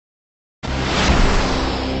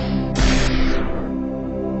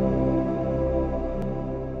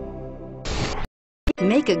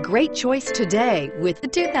Make a great choice today with the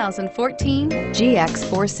 2014 GX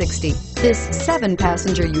 460. This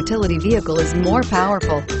 7-passenger utility vehicle is more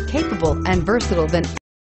powerful, capable, and versatile than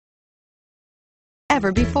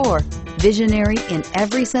ever before. Visionary in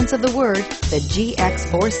every sense of the word, the GX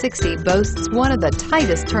 460 boasts one of the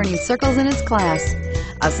tightest turning circles in its class,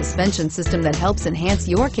 a suspension system that helps enhance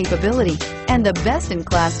your capability, and the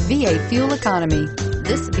best-in-class V8 fuel economy.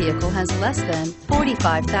 This vehicle has less than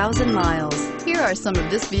 45,000 miles. Here are some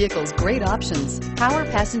of this vehicle's great options: power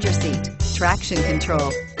passenger seat, traction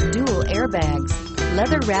control, dual airbags,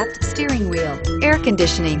 leather-wrapped steering wheel, air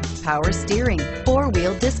conditioning, power steering,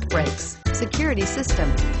 4-wheel disc brakes, security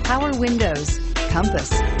system, power windows,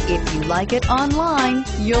 compass. If you like it online,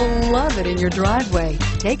 you'll love it in your driveway.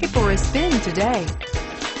 Take it for a spin today.